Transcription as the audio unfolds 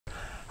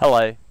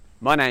Hello,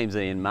 my name's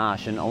Ian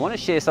Marsh and I want to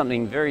share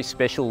something very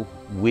special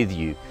with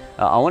you.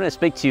 I want to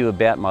speak to you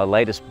about my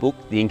latest book,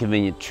 The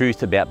Inconvenient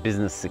Truth About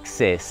Business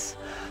Success.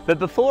 But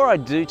before I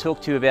do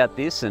talk to you about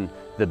this and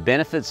the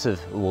benefits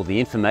of the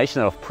information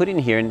that I've put in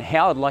here and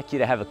how I'd like you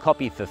to have a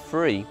copy for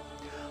free,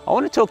 I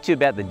want to talk to you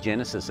about the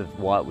genesis of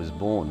why it was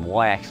born,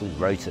 why I actually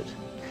wrote it.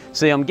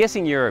 See, I'm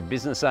guessing you're a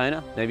business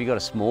owner. Maybe you've got a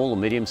small or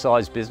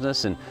medium-sized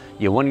business and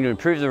you're wanting to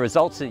improve the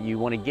results that you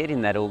want to get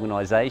in that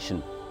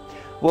organisation.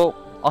 Well,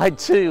 I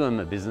too am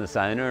a business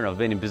owner and I've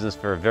been in business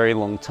for a very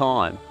long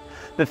time.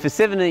 But for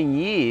 17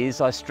 years,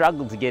 I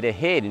struggled to get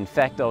ahead. In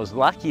fact, I was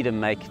lucky to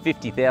make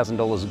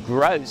 $50,000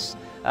 gross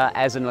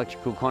as an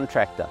electrical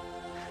contractor.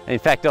 In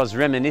fact, I was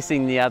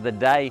reminiscing the other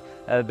day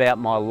about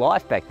my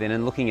life back then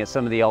and looking at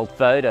some of the old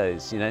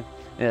photos,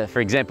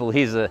 for example,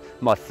 here's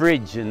my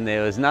fridge and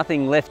there was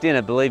nothing left in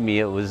it. Believe me,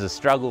 it was a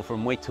struggle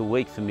from week to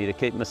week for me to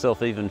keep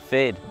myself even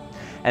fed.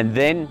 And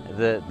then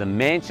the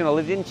mansion I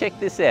lived in, check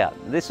this out.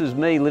 This was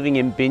me living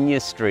in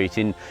Binya Street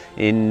in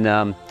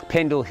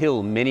Pendle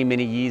Hill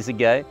many years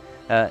ago.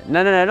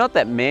 No, not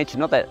that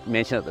mansion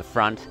at the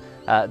front.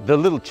 The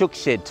little chook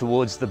shed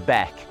towards the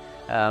back.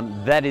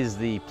 That is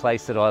the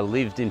place that I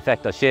lived. In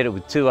fact, I shared it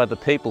with two other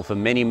people for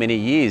many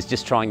years,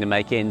 just trying to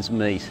make ends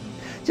meet.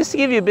 Just to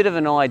give you a bit of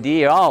an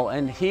idea,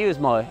 and here's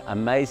my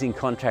amazing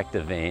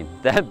contractor van.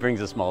 That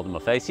brings a smile to my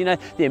face. You know,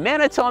 the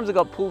amount of times I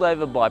got pulled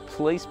over by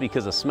police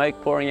because of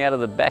smoke pouring out of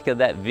the back of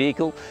that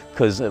vehicle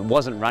because it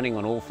wasn't running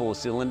on all four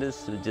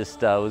cylinders. It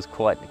just was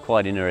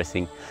quite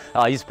interesting.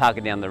 I used to park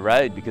it down the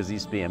road because there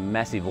used to be a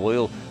massive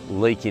oil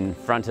leak in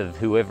front of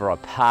whoever I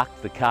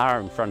parked the car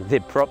in front of their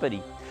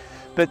property.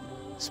 But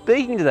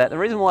speaking to that, the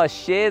reason why I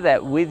share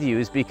that with you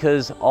is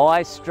because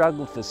I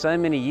struggled for so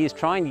many years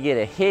trying to get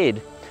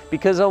ahead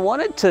because I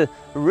wanted to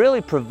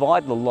really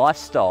provide the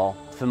lifestyle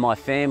for my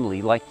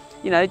family. Like,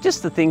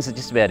 just the things that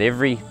just about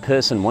every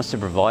person wants to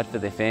provide for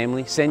their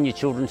family. Send your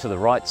children to the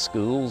right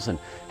schools and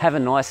have a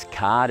nice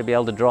car to be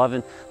able to drive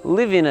and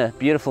live in a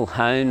beautiful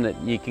home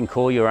that you can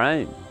call your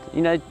own.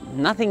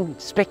 Nothing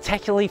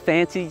spectacularly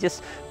fancy,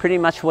 just pretty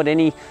much what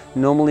any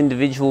normal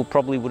individual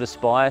probably would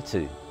aspire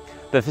to.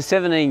 But for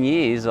 17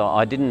 years,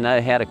 I didn't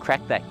know how to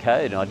crack that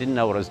code. I didn't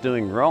know what I was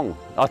doing wrong.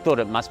 I thought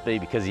it must be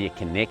because of your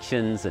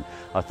connections, and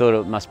I thought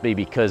it must be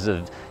because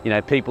of,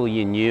 people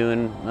you knew,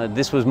 and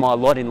this was my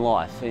lot in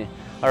life.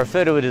 I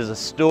refer to it as a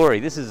story.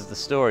 This is the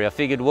story. I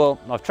figured, well,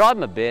 I've tried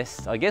my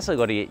best. I guess I've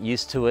got to get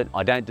used to it.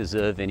 I don't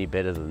deserve any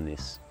better than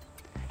this.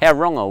 How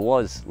wrong I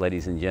was,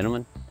 ladies and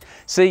gentlemen.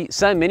 See,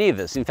 so many of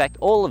us, in fact,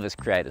 all of us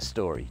create a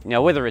story.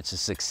 Now, whether it's a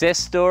success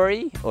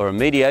story or a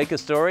mediocre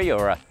story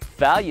or a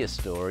failure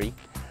story,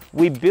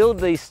 we build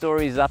these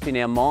stories up in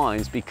our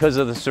minds because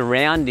of the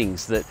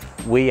surroundings that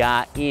we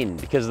are in,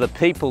 because of the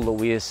people that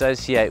we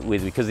associate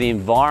with, because of the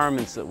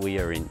environments that we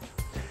are in.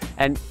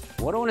 And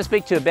what I want to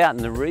speak to you about,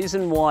 and the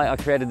reason why I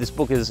created this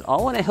book, is I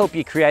want to help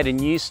you create a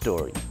new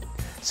story.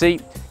 See,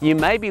 you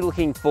may be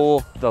looking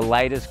for the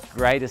latest,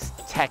 greatest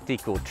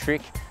tactic or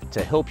trick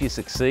to help you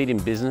succeed in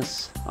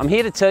business. I'm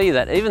here to tell you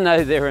that even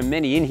though there are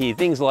many in here,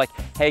 things like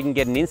how you can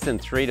get an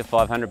instant 300 to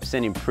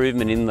 500%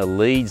 improvement in the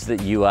leads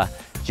that you are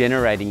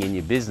generating in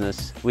your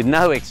business with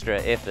no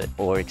extra effort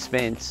or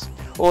expense,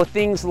 or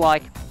things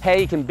like how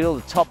you can build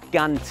a top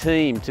gun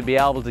team to be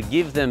able to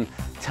give them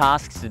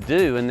tasks to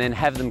do and then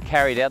have them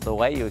carried out the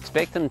way you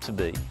expect them to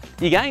be.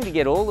 You're going to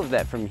get all of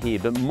that from here,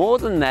 but more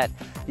than that,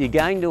 you're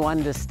going to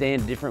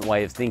understand a different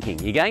way of thinking.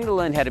 You're going to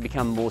learn how to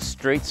become more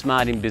street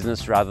smart in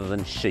business rather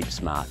than sheep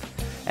smart.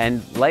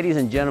 And ladies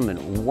and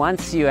gentlemen,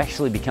 once you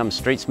actually become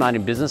street smart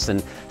in business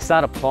and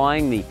start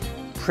applying the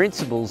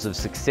principles of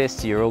success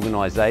to your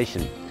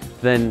organization,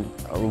 then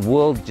the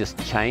world just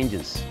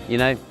changes.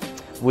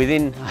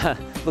 Within,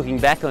 looking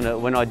back on it,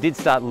 when I did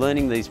start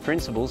learning these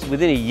principles,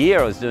 within a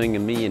year I was doing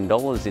 $1 million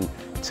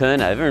in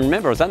turnover. And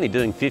remember, I was only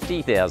doing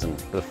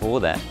 50,000 before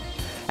that.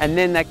 And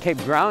then that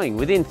kept growing.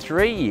 Within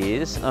 3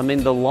 years,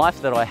 the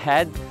life that I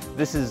had,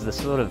 this is the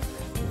sort of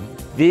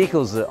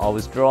vehicles that I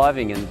was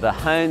driving and the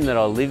home that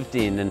I lived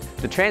in, and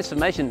the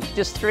transformation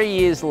just 3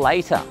 years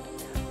later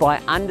by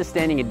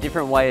understanding a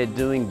different way of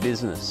doing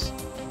business.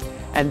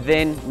 And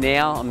then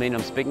now, I'm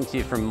speaking to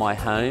you from my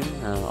home.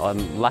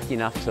 I'm lucky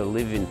enough to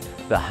live in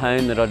the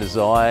home that I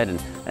desired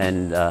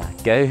and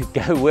go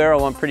where I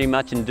want pretty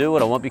much and do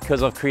what I want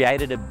because I've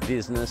created a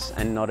business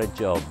and not a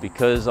job,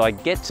 because I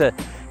get to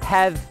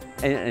have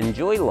and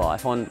enjoy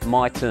life on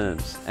my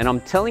terms. And I'm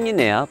telling you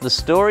now, the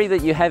story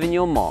that you have in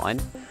your mind,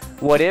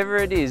 whatever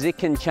it is, it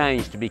can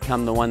change to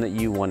become the one that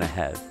you want to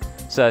have.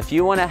 So if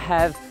you want to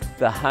have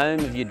the home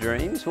of your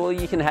dreams, well,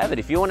 you can have it.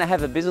 If you want to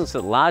have a business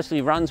that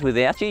largely runs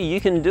without you, you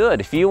can do it.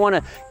 If you want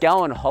to go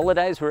on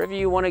holidays wherever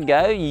you want to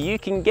go, you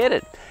can get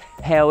it.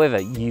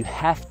 However, you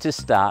have to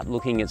start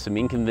looking at some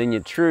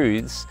inconvenient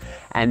truths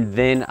and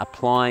then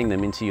applying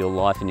them into your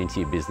life and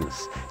into your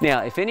business.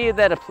 Now, if any of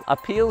that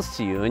appeals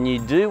to you and you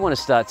do want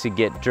to start to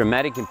get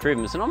dramatic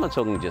improvements, and I'm not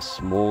talking just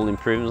small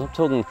improvements, I'm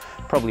talking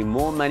probably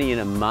more money in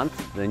a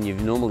month than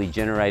you've normally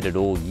generated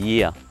all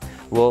year,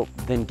 well,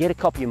 then get a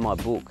copy of my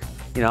book.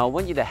 You know, I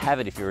want you to have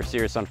it if you're a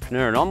serious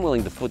entrepreneur, and I'm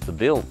willing to foot the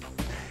bill.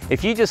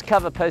 If you just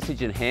cover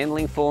postage and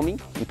handling for me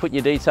and put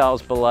your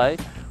details below,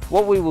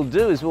 what we will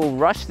do is we'll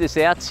rush this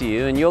out to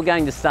you, and you're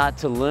going to start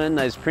to learn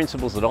those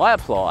principles that I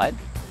applied,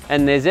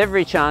 and there's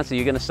every chance that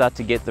you're going to start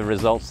to get the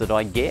results that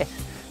I get.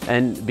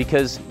 And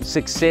because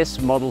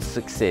success models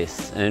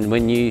success, and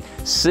when you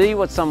see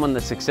what someone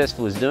that's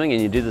successful is doing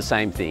and you do the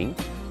same thing,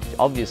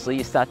 obviously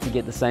you start to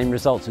get the same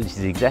results, which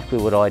is exactly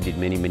what I did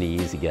many, many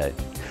years ago.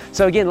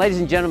 So again, ladies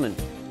and gentlemen,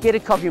 get a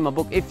copy of my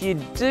book. If you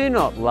do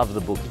not love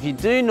the book, if you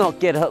do not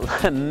get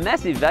a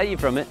massive value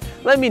from it,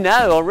 let me know.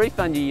 I'll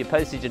refund you your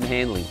postage and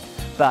handling.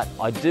 But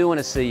I do want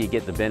to see you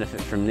get the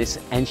benefit from this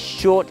and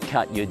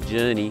shortcut your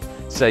journey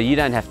so you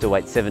don't have to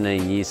wait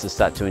 17 years to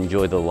start to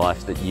enjoy the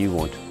life that you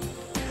want.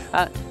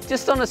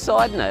 Just on a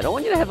side note, I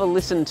want you to have a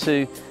listen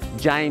to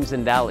James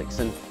and Alex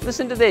and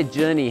listen to their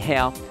journey,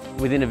 how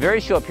within a very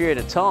short period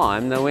of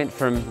time they went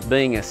from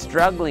being a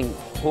struggling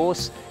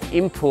horse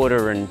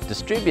importer and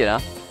distributor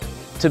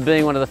to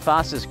being one of the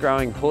fastest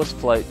growing horse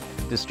float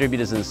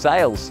distributors and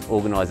sales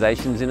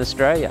organisations in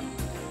Australia.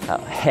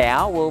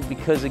 How? Well,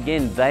 because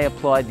again, they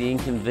applied the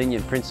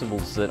inconvenient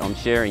principles that I'm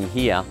sharing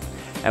here,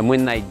 and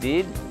when they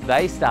did,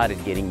 they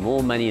started getting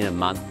more money in a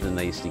month than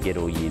they used to get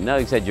all year. No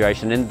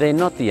exaggeration, and they're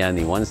not the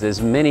only ones.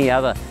 There's many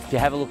other, if you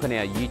have a look on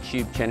our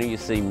YouTube channel, you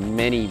see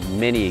many,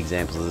 many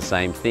examples of the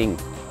same thing.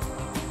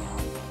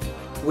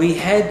 We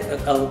had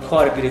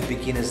quite a bit of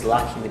beginner's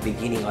luck in the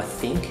beginning, I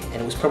think, and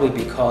it was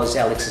probably because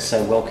Alex is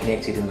so well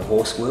connected in the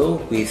horse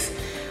world with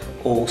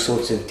all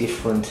sorts of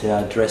different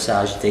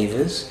dressage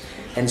divas.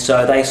 And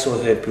so they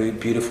saw her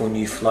beautiful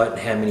new float and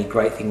how many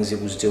great things it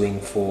was doing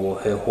for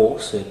her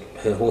horse,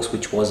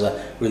 which was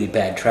a really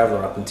bad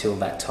traveller up until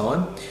that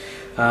time.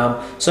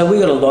 So we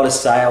got a lot of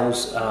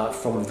sales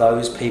from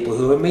those people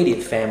who are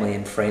immediate family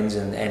and friends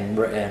and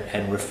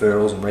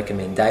referrals and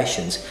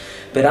recommendations.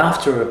 But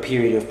after a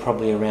period of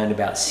probably around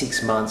about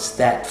 6 months,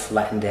 that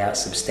flattened out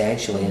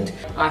substantially. And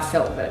I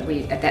felt that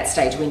at that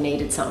stage we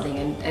needed something,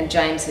 and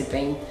James had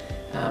been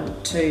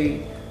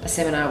to a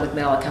seminar with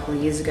Mel a couple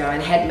of years ago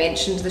and had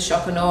mentioned the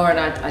shock and awe, and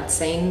I'd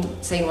seen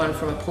one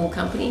from a pool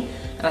company,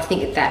 and I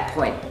think at that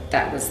point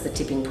that was the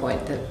tipping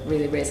point that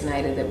really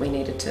resonated, that we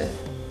needed to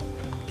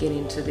get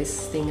into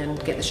this thing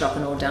and get the shock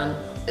and awe done.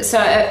 So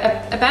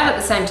about at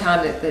the same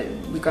time that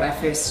we got our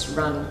first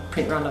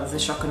print run of the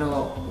shock and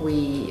awe,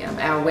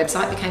 our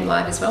website became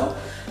live as well,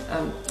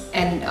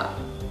 and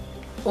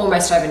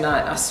almost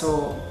overnight I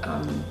saw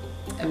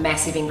a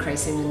massive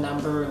increase in the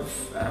number of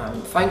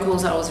phone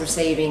calls I was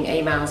receiving,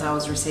 emails I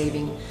was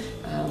receiving,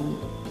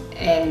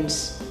 and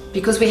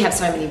because we have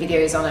so many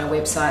videos on our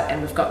website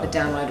and we've got the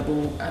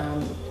downloadable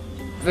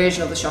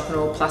version of the shock and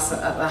awe plus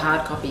the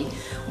hard copy,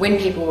 when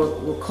people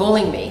were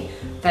calling me,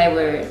 they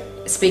were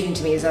speaking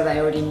to me as though they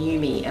already knew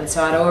me, and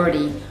so I'd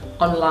already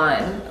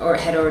online or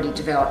had already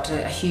developed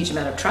a huge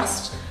amount of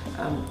trust.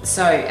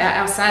 So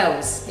our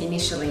sales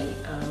initially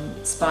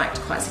spiked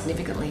quite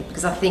significantly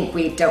because I think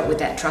we dealt with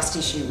that trust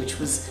issue, which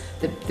was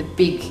the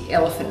big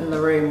elephant in the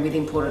room with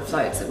imported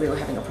floats that we were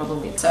having a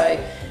problem with.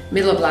 So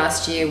middle of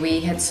last year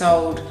we had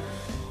sold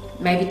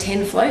maybe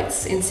 10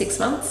 floats in 6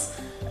 months,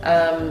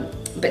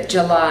 but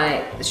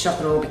July the shock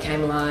and awe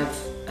became live.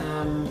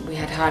 We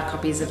had hard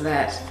copies of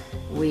that.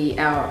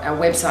 Our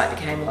website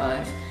became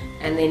live,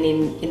 and then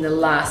in the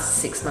last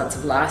 6 months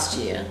of last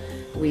year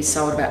we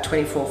sold about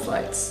 24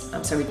 floats.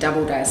 So we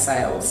doubled our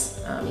sales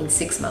in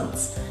 6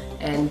 months.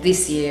 And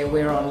this year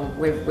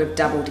we've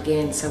doubled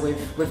again, so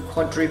we've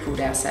quadrupled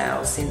our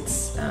sales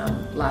since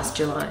last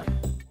July.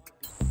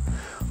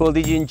 Well,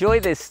 did you enjoy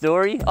their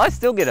story? I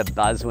still get a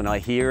buzz when I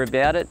hear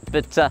about it,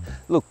 but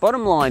look,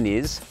 bottom line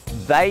is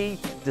they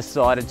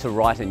decided to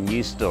write a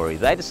new story.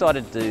 They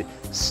decided to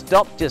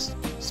stop just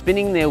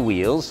spinning their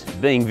wheels,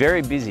 being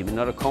very busy but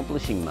not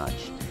accomplishing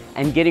much,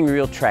 and getting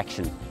real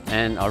traction.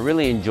 And I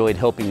really enjoyed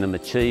helping them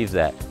achieve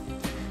that.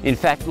 In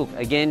fact, look,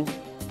 again,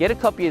 get a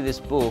copy of this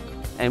book,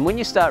 and when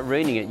you start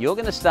reading it, you're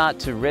going to start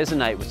to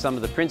resonate with some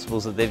of the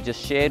principles that they've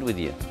just shared with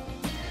you.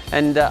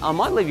 And I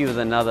might leave you with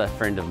another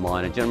friend of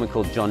mine, a gentleman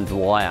called John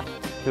Dwyer,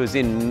 who was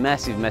in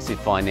massive, massive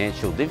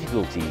financial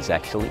difficulties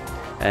actually.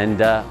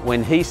 And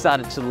when he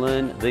started to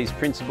learn these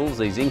principles,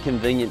 these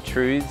inconvenient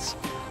truths,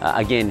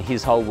 again,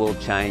 his whole world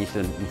changed,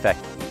 and in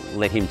fact,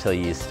 let him tell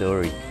you his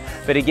story.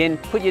 But again,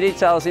 put your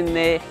details in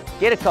there,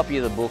 get a copy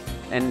of the book,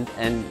 and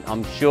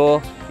I'm sure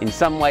in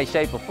some way,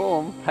 shape or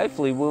form,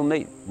 hopefully we'll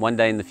meet one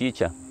day in the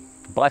future.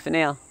 Bye for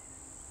now.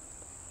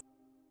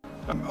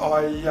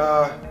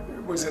 I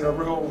was in a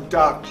real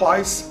dark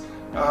place.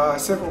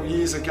 Several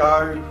years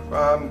ago,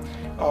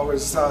 I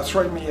was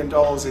 $3 million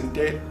in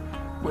debt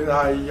with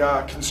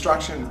a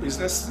construction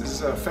business. This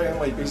is a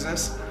family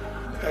business.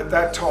 At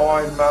that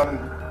time,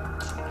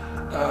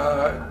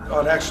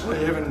 I'd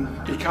actually even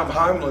become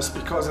homeless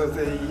because of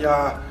the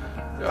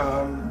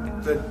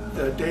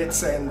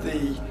debts and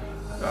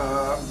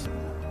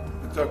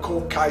the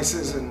court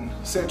cases and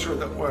etc.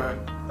 that were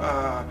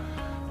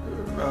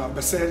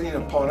besetting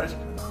upon it.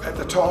 At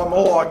the time,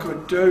 all I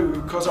could do,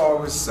 because I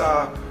was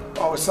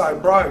I was so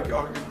broke,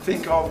 I could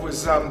think I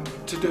was to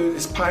do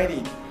this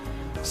painting.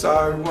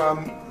 So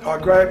I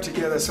grabbed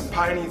together some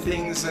painting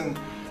things and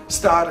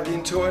started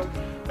into it.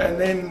 And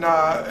then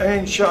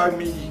Ian showed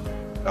me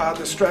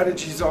the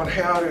strategies on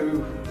how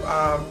to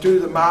do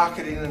the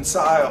marketing and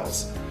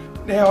sales.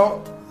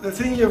 Now, the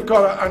thing you've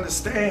got to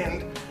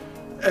understand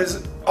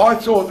is I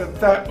thought that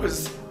that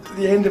was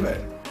the end of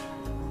it.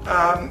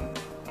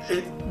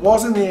 It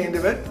wasn't the end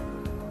of it.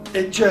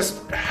 It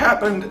just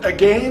happened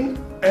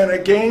again and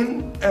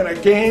again and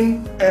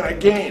again and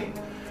again.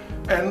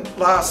 And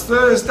last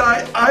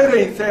Thursday,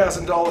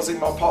 $18,000 in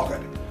my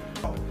pocket.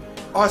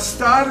 I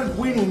started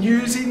winning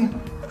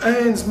using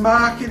Ian's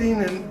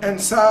marketing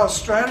and sales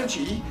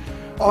strategy.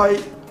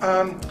 I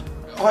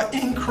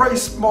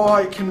increased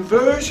my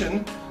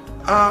conversion.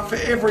 For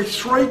every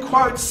 3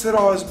 quotes that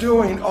I was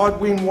doing, I'd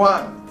win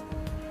 1.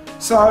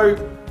 So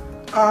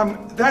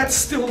that's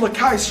still the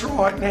case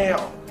right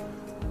now.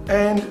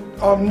 And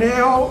I'm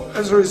now,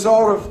 as a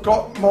result, I've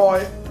got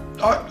my,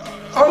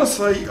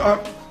 honestly,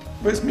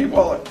 where's my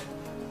wallet?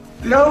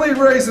 The only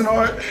reason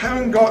I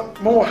haven't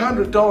got more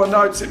 $100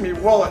 notes in my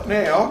wallet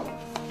now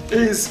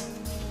is,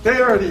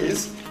 there it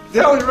is.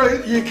 The only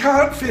reason, you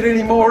can't fit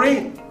any more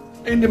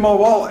into my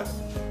wallet.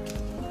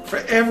 For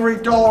every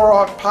dollar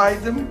I've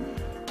paid them,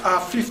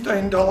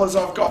 $15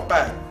 I've got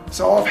back.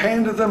 So I've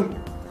handed them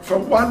for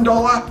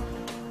 $1,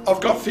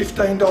 I've got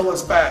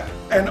 $15 back.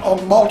 And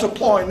I'm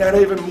multiplying that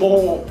even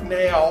more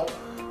now,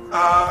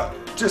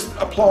 just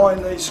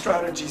applying these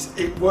strategies.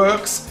 It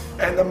works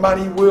and the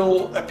money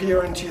will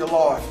appear into your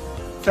life.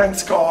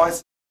 Thanks,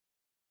 guys.